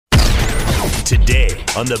Today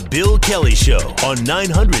on The Bill Kelly Show on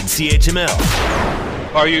 900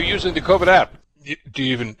 CHML. Are you using the COVID app? Do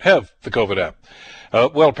you even have the COVID app?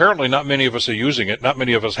 Well, apparently not many of us are using it. Not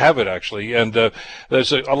many of us have it, actually, and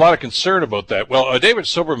there's a lot of concern about that. Well, David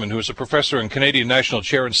Silberman, who is a professor and Canadian National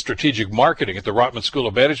Chair in Strategic Marketing at the Rotman School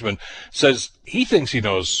of Management, says he thinks he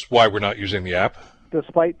knows why we're not using the app.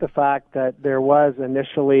 Despite the fact that there was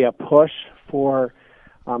initially a push for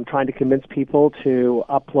trying to convince people to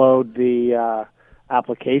upload the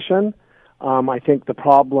application, I think the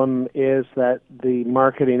problem is that the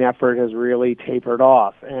marketing effort has really tapered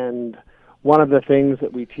off. And one of the things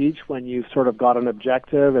that we teach when you've sort of got an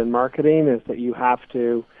objective in marketing is that you have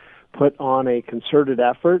to put on a concerted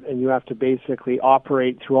effort and you have to basically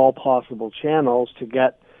operate through all possible channels to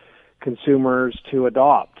get consumers to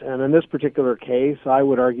adopt. And in this particular case, I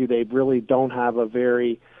would argue they really don't have a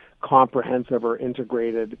very comprehensive or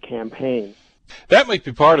integrated campaign. That might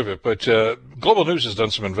be part of it, but Global News has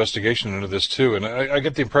done some investigation into this too, and I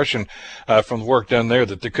get the impression from the work done there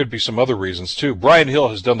that there could be some other reasons too. Brian Hill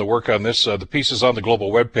has done the work on this. The piece is on the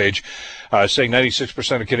Global webpage, saying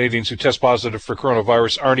 96% of Canadians who test positive for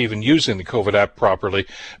coronavirus aren't even using the COVID app properly.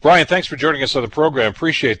 Brian, thanks for joining us on the program.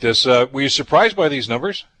 Appreciate this. Were you surprised by these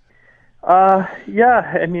numbers?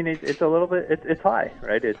 Yeah, I mean, it's a little bit, it's high,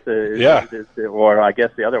 right? Or I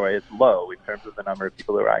guess the other way, it's low in terms of the number of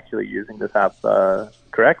people who are actually using this app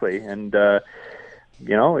correctly. And,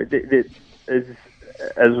 you know, as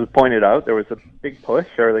was pointed out, there was a big push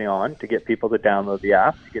early on to get people to download the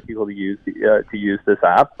app, to get people to use this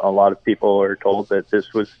app. A lot of people are told that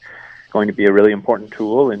this was going to be a really important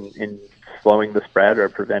tool in slowing the spread or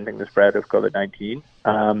preventing the spread of COVID-19.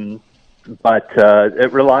 But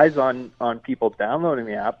it relies on people downloading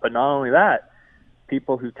the app. But not only that,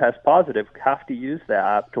 people who test positive have to use the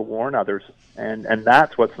app to warn others, and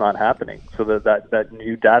that's what's not happening. So that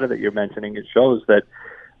new data that you're mentioning, it shows that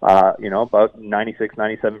about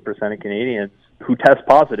 96-97% of Canadians who test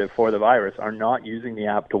positive for the virus are not using the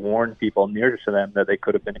app to warn people near to them that they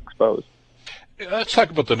could have been exposed. Let's talk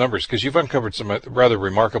about the numbers, because you've uncovered some rather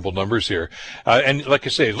remarkable numbers here. And like I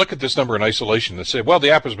say, look at this number in isolation and say, well, the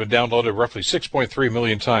app has been downloaded roughly 6.3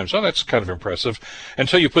 million times. Well, that's kind of impressive.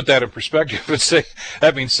 Until you put that in perspective and say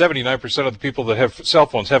that means 79% of the people that have cell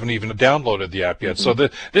phones haven't even downloaded the app yet. Mm-hmm. So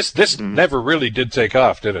this never really did take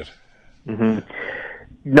off, did it? Mm-hmm.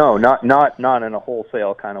 No, not in a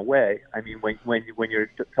wholesale kind of way. I mean, when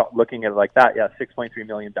you're looking at it like that, yeah, 6.3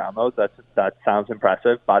 million downloads. That sounds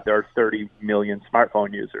impressive, but there are 30 million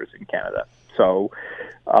smartphone users in Canada. So,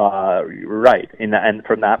 right, and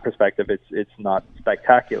from that perspective, it's not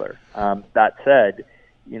spectacular. That said,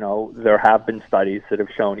 you know, there have been studies that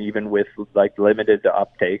have shown even with like limited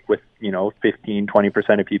uptake, with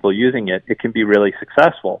 15-20% of people using it, it can be really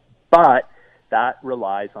successful, but that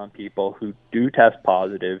relies on people who do test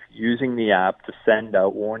positive using the app to send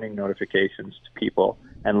out warning notifications to people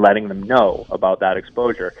and letting them know about that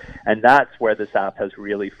exposure. And that's where this app has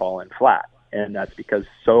really fallen flat. And that's because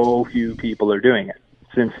so few people are doing it.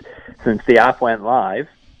 Since the app went live,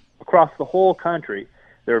 across the whole country,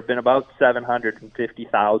 there have been about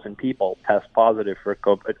 750,000 people test positive for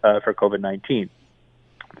COVID-19.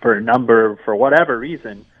 For whatever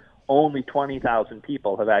reason, only 20,000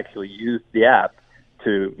 people have actually used the app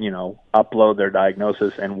to, upload their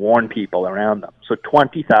diagnosis and warn people around them. So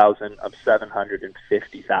 20,000 of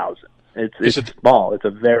 750,000. It's small. It's a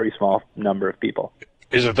very small number of people.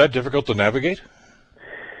 Is it that difficult to navigate?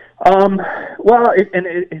 Well,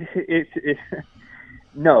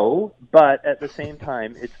 no, but at the same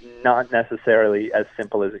time, it's not necessarily as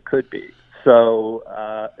simple as it could be. So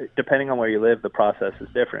depending on where you live, the process is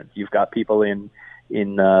different. You've got people if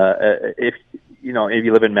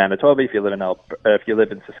you live in Manitoba, if you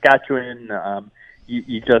live in Saskatchewan, as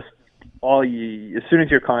soon as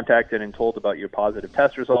you're contacted and told about your positive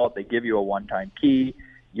test result, they give you a one-time key.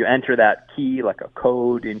 You enter that key like a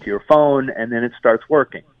code into your phone, and then it starts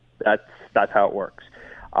working. That's how it works.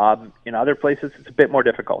 In other places, it's a bit more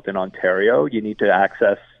difficult. In Ontario, you need to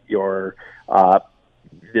access your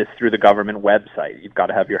this through the government website. You've got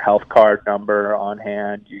to have your health card number on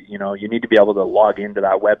hand. You need to be able to log into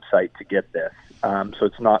that website to get this. So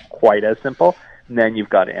it's not quite as simple. And then you've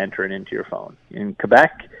got to enter it into your phone. In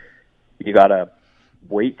Quebec, you got to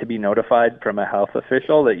wait to be notified from a health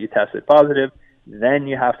official that you tested positive. Then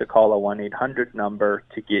you have to call a 1-800 number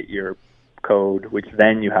to get your code, which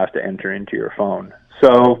then you have to enter into your phone.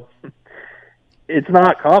 So it's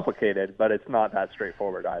not complicated, but it's not that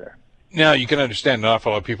straightforward either. Now, you can understand an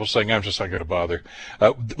awful lot of people saying, I'm just not going to bother.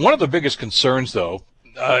 One of the biggest concerns, though,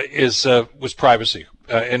 was privacy.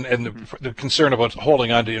 And the concern about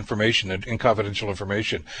holding on to information and confidential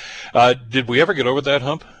information. Did we ever get over that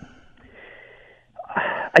hump?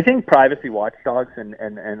 I think privacy watchdogs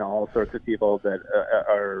and all sorts of people that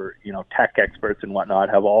are, tech experts and whatnot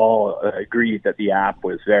have all agreed that the app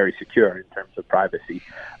was very secure in terms of privacy.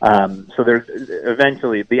 So there's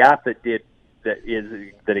eventually the app that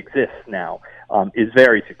exists now is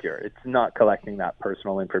very secure. It's not collecting that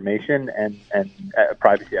personal information, and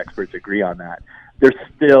privacy experts agree on that. There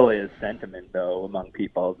still is sentiment, though, among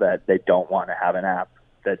people that they don't want to have an app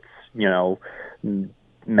that's,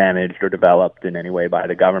 managed or developed in any way by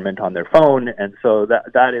the government on their phone, and so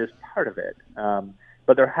that is part of it.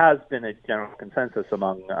 But there has been a general consensus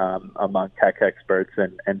among tech experts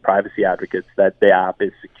and privacy advocates that the app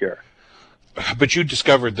is secure. But you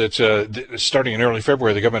discovered that starting in early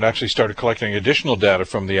February, the government actually started collecting additional data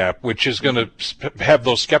from the app, which is going to have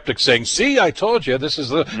those skeptics saying, "See, I told you, this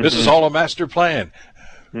is all a master plan."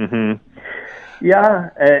 Mm-hmm. Yeah,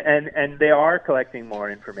 and they are collecting more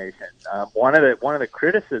information. One of the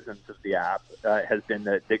criticisms of the app has been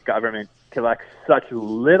that the government collects such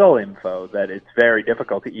little info that it's very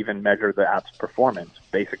difficult to even measure the app's performance.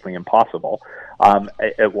 Basically impossible.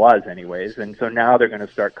 It was anyways, and so now they're going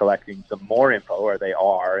to start collecting some more info, or they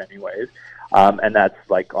are anyways. And that's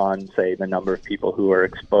like on, say, the number of people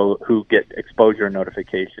who get exposure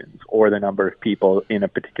notifications, or the number of people in a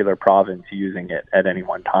particular province using it at any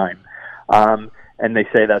one time. And they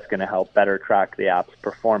say that's going to help better track the app's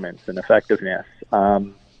performance and effectiveness.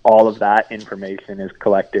 All of that information is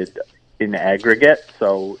collected in aggregate,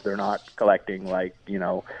 so they're not collecting at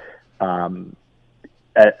an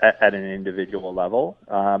individual level.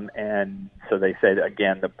 And so they say that,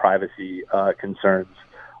 again, the privacy concerns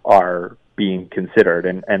are being considered,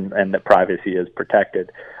 and that privacy is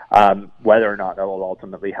protected. Whether or not that will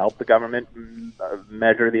ultimately help the government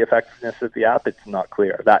measure the effectiveness of the app, it's not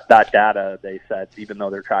clear. That data, they said, even though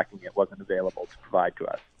they're tracking it, wasn't available to provide to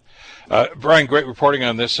us. Brian, great reporting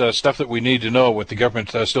on this stuff that we need to know with the government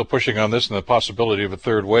still pushing on this and the possibility of a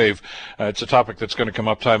third wave. It's a topic that's going to come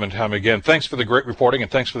up time and time again. Thanks for the great reporting,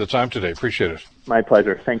 and thanks for the time today. Appreciate it. My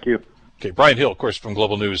pleasure. Thank you. Okay, Brian Hill, of course, from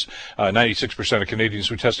Global News. 96% of Canadians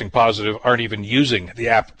who are testing positive aren't even using the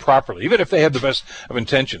app properly. Even if they have the best of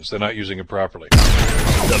intentions, they're not using it properly.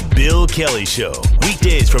 The Bill Kelly Show,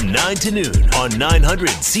 weekdays from 9 to noon on 900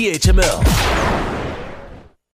 CHML.